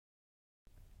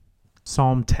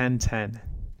Psalm 10:10.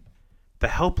 The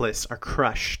helpless are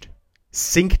crushed,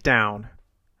 sink down,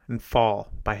 and fall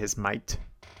by his might.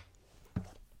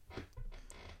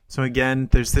 So again,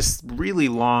 there's this really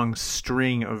long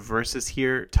string of verses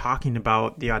here talking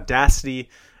about the audacity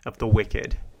of the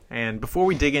wicked. And before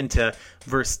we dig into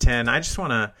verse 10, I just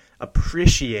want to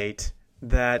appreciate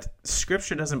that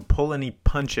Scripture doesn't pull any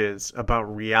punches about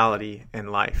reality in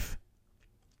life.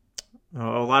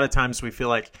 A lot of times we feel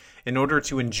like in order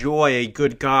to enjoy a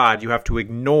good God, you have to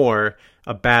ignore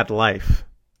a bad life.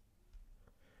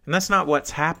 And that's not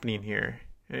what's happening here.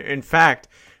 In fact,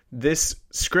 this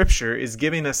Scripture is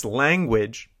giving us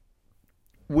language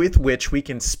with which we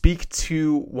can speak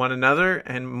to one another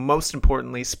and, most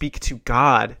importantly, speak to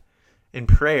God in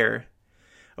prayer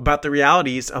about the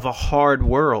realities of a hard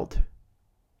world.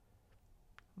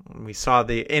 We saw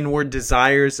the inward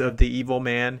desires of the evil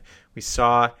man. We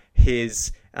saw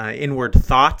his inward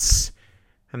thoughts.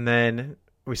 And then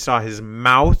we saw his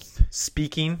mouth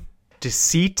speaking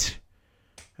deceit.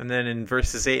 And then in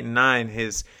verses 8 and 9,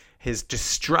 his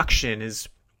destruction, his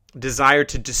desire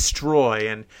to destroy.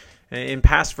 And in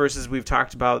past verses, we've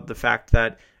talked about the fact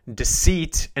that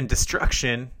deceit and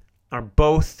destruction are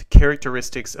both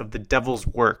characteristics of the devil's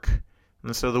work.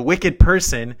 And so the wicked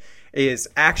person is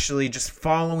actually just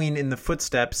following in the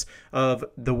footsteps of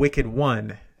the wicked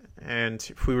one. And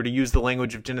if we were to use the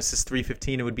language of Genesis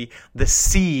 3:15, it would be the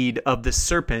seed of the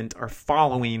serpent are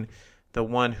following the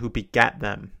one who begat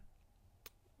them.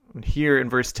 And here in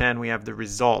verse 10, we have the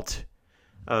result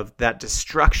of that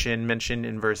destruction mentioned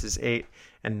in verses 8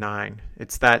 and 9.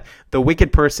 It's that the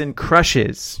wicked person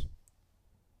crushes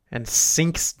and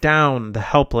sinks down the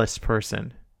helpless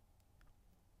person,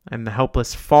 and the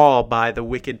helpless fall by the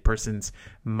wicked person's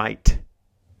might.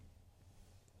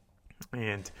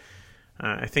 And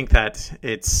I think that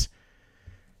it's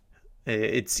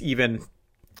even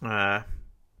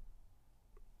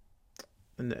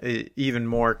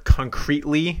more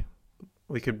concretely,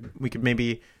 we could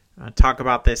maybe talk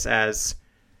about this as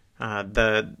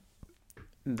the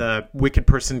wicked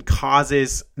person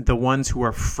causes the ones who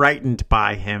are frightened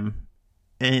by him,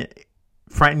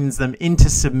 frightens them into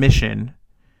submission,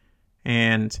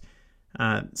 and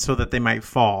so that they might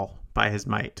fall by his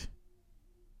might.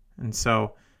 And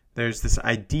so there's this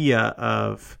idea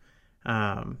of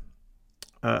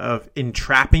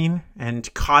entrapping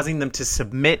and causing them to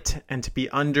submit and to be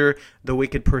under the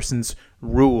wicked person's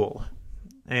rule.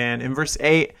 And in verse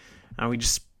 8, we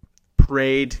just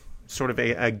prayed sort of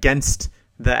against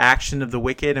the action of the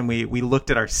wicked, and we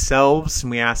looked at ourselves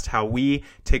and we asked how we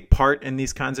take part in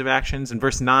these kinds of actions. In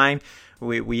verse 9,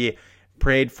 we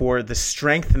prayed for the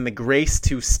strength and the grace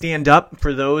to stand up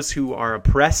for those who are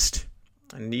oppressed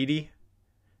and needy.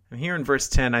 And here in verse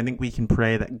 10, I think we can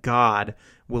pray that God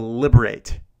will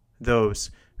liberate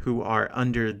those who are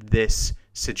under this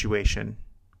situation.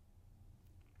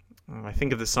 I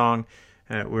think of the song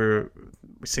where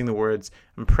we sing the words,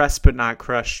 "Impressed but not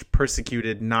crushed,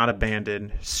 persecuted, not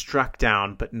abandoned, struck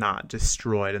down but not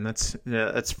destroyed." And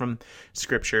that's from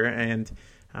Scripture, and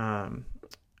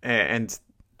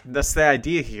that's the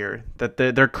idea here, that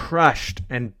they're crushed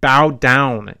and bowed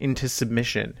down into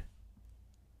submission.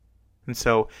 And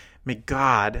so may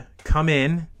God come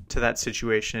in to that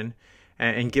situation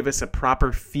and give us a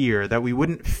proper fear, that we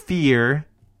wouldn't fear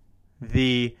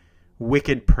the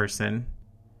wicked person,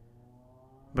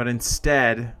 but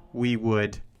instead we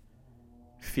would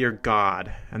fear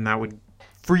God, and that would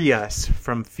free us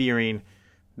from fearing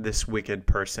this wicked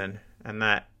person, and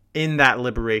that in that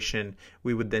liberation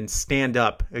we would then stand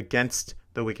up against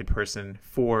the wicked person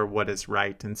for what is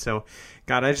right. And so,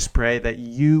 God, I just pray that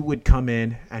you would come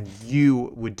in and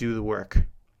you would do the work.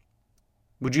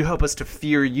 Would you help us to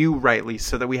fear you rightly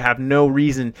so that we have no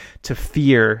reason to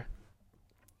fear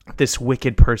this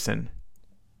wicked person?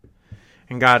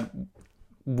 And God,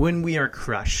 when we are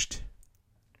crushed,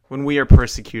 when we are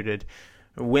persecuted,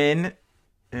 when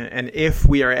and if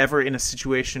we are ever in a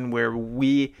situation where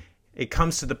it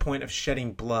comes to the point of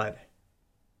shedding blood,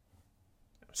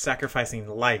 sacrificing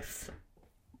life,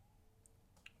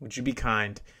 would you be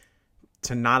kind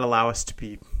to not allow us to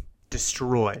be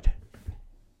destroyed,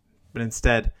 but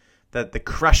instead that the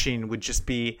crushing would just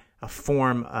be a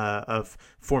form of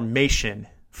formation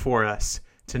for us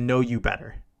to know you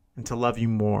better and to love you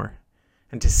more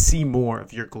and to see more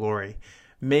of your glory.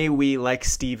 May we, like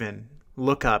Stephen,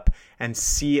 look up and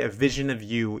see a vision of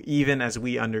you even as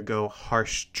we undergo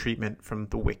harsh treatment from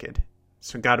the wicked.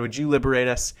 So God, would you liberate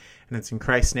us? And it's in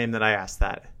Christ's name that I ask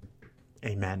that.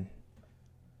 Amen.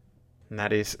 And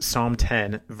that is Psalm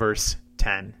 10, verse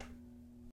 10.